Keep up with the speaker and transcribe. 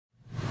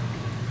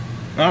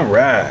All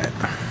right.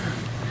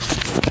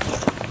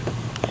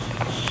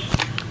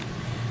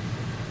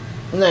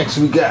 Next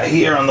we got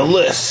here on the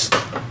list,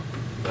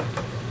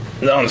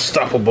 the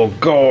Unstoppable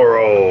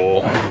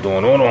Goro.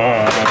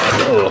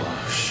 Oh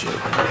shit.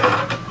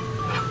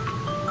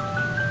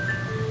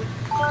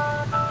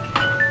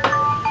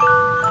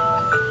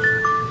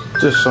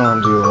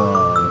 Disarm the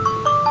alarm.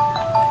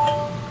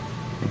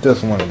 It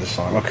doesn't want to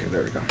disarm. Okay,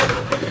 there we go.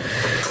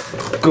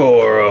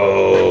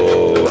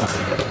 Goro.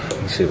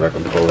 Let's see if I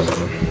can pose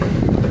him.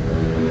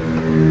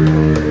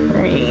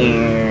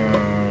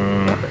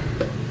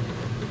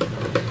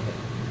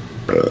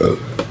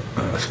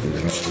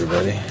 Excuse me,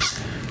 everybody.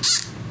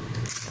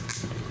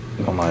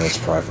 Don't mind its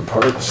private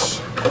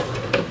parts.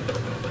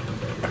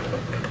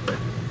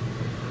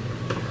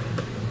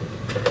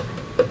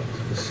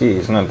 See,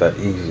 it's not that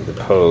easy to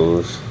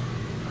pose.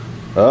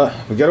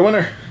 We got a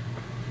winner.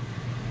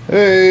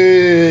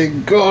 Hey,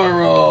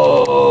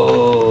 Goro!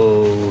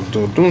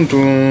 Dun, dun,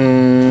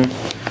 dun.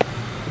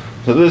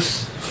 So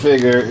this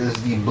figure is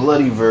the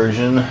bloody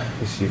version.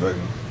 Let's see if I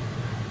can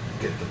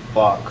get the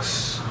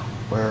box.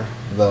 Where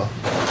the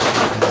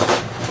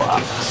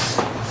box?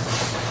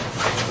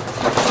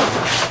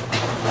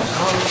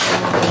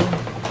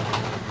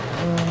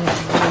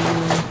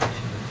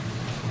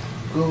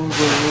 Go,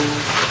 go,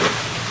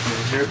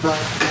 here's your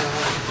box.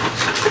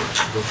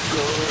 Go,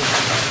 go.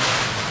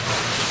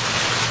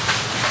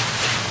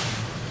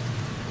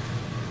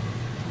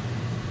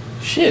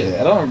 Shit,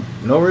 I don't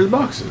know where the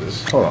box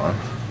is. Hold on.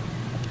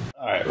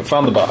 Alright, we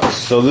found the box.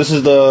 So this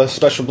is the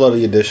Special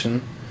Bloody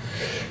Edition.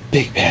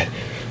 Big Bad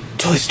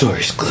Toy Story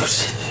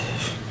exclusive.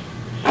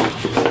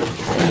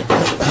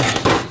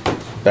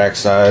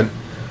 Backside.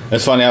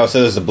 It's funny how it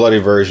says it's the bloody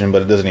version,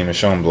 but it doesn't even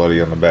show him bloody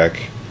on the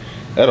back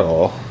at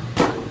all.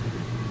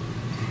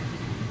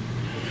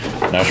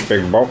 Nice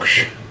big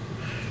box.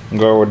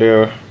 Go over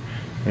there.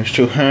 There's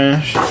two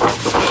hands.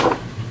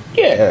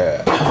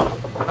 Yeah.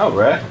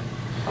 Alright.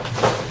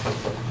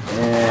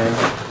 And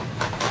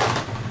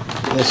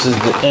this is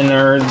the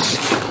innards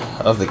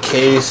of the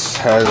case.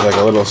 Has like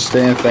a little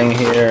stand thing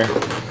here.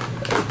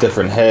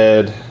 Different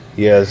head.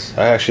 Yes,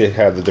 I actually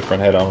have the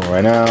different head on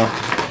right now.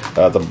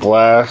 The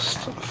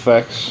blast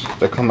effects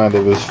that come out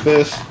of his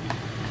fist.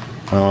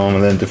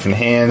 And then different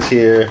hands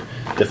here.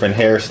 Different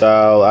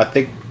hairstyle. I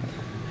think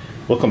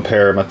we'll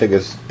compare them. I think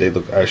they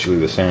look actually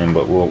the same,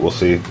 but we'll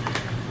see.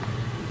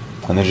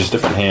 And they're just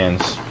different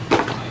hands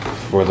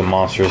for the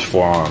monster's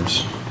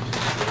forearms.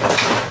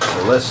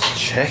 So let's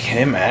check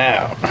him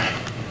out.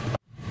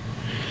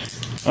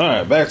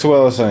 Alright, back to what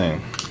I was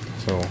saying.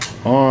 So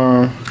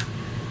arm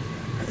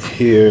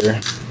here.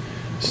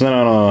 It's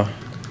not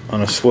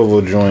on a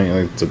swivel joint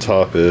like the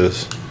top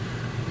is.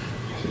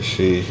 You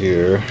see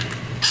here.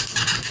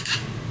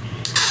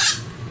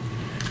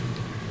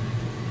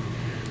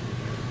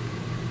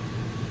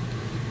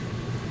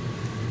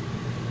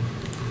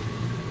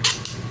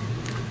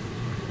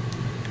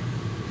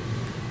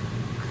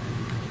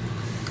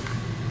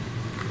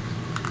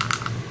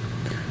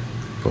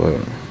 But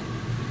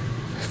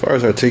as far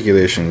as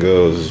articulation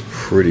goes, it's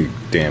pretty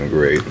damn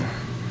great.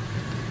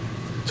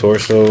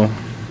 Torso,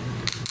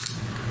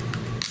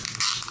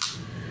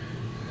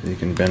 you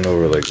can bend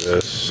over like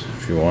this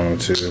if you want him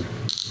to.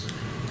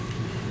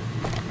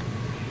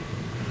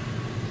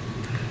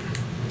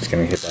 He's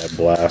getting hit by a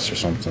blast or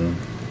something.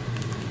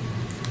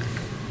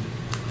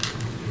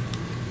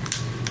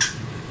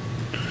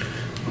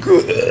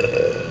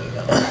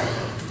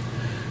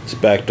 His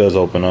back does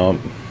open up.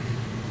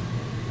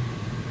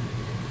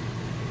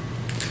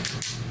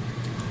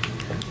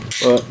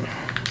 But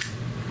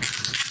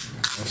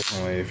that's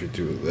the way if you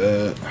do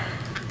that.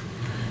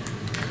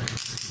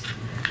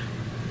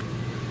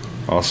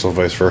 Also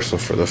vice versa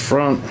for the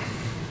front.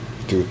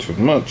 Do too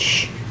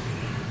much.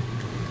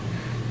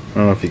 I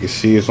don't know if you can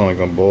see, it's only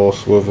gonna ball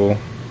swivel.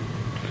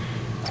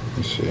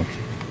 Let's see.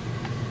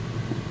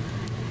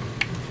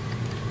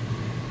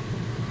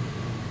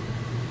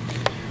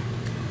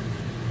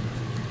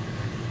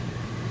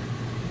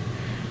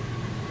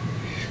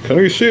 Can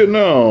you see it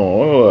now?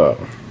 Look at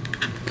that.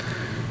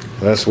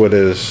 That's what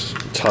his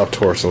top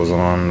torso is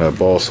on, that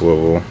ball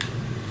swivel.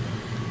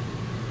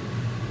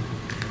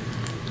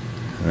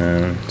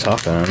 And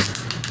top end.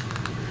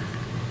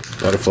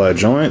 Butterfly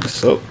joint.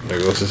 So, there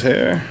goes his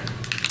hair.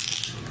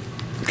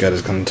 Got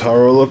his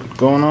Kantaro look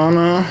going on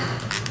now.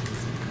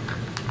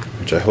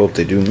 Which I hope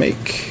they do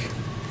make.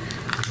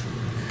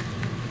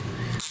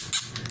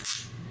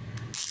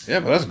 Yeah,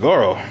 but that's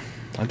Goro.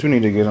 I do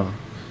need to get him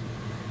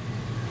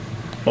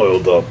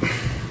oiled up.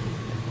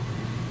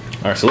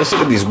 Alright, so let's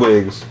look at these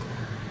wigs.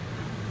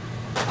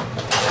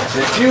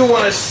 If you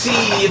want to see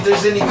if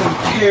there's any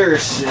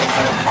comparison.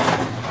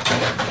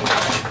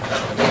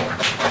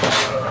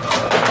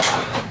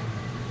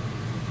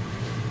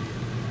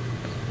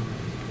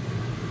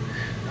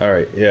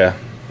 Alright, yeah,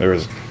 there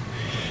is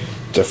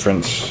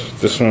difference.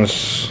 This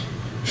one's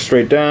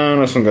straight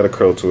down, this one got a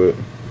curl to it.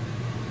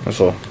 That's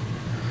all.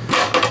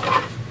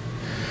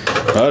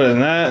 Other than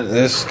that,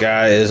 this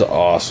guy is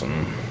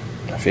awesome.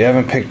 If you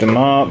haven't picked him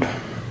up,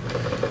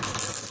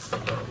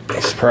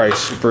 he's probably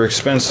super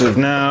expensive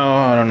now.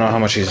 I don't know how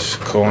much he's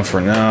going for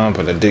now,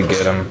 but I did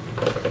get him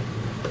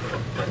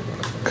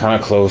kind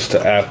of close to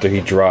after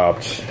he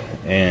dropped.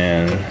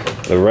 And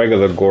the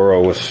regular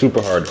Goro was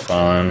super hard to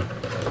find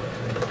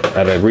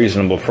at a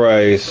reasonable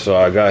price, so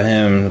I got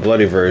him the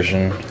bloody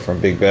version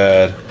from Big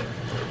Bad.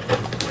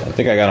 I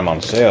think I got him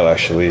on sale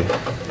actually,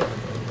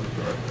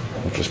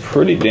 which is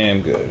pretty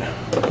damn good.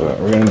 But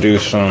we're gonna do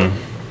some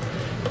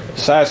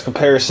size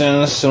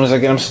comparisons as soon as I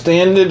get him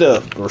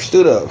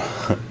stood up.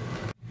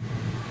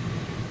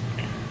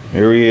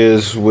 Here he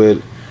is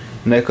with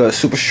NECA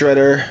Super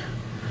Shredder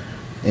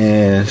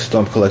and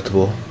Stump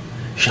Collectible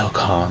Shao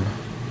Kahn.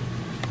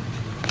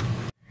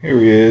 Here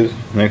he is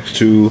next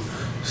to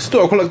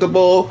Store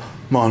Collectible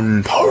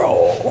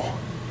Montaro.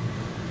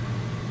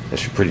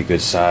 That's a pretty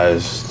good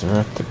size.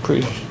 They're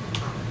pretty. I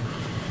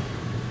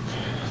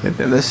think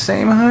they're the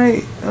same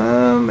height.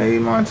 Maybe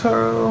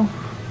Montaro.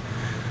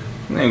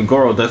 And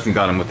Goro definitely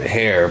got him with the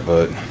hair,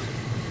 but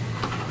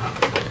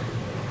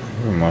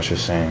pretty much the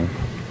same.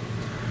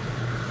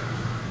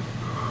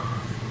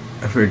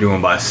 If we're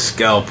doing by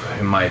scalp,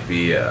 it might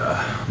be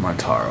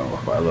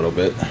Montaro by a little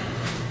bit.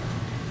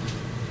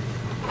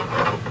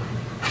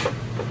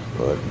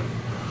 But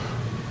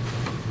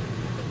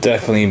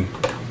definitely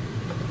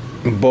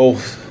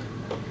both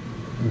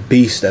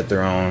beasts at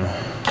their own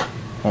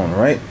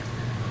right.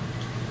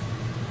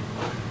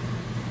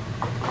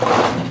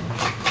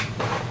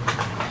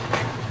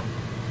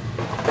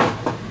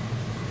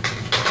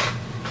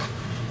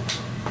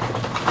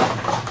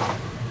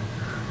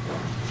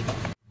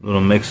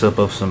 Little mix up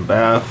of some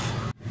Bath,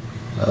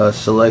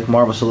 Select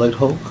Marvel Select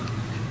Hulk,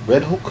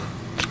 Red Hulk.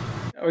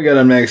 Now we got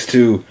him next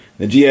to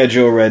the G.I.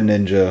 Joe Red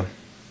Ninja,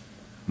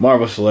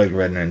 Marvel Select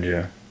Red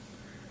Ninja,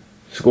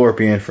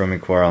 Scorpion from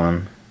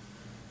McFarlane.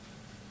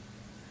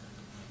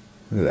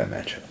 Look at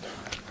that matchup.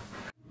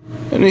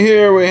 And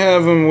here we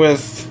have him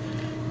with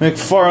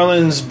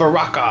McFarlane's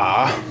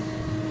Baraka.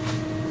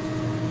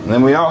 And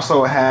then we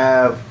also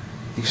have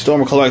the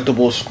Storm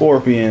Collectible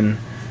Scorpion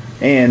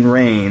and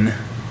Rain.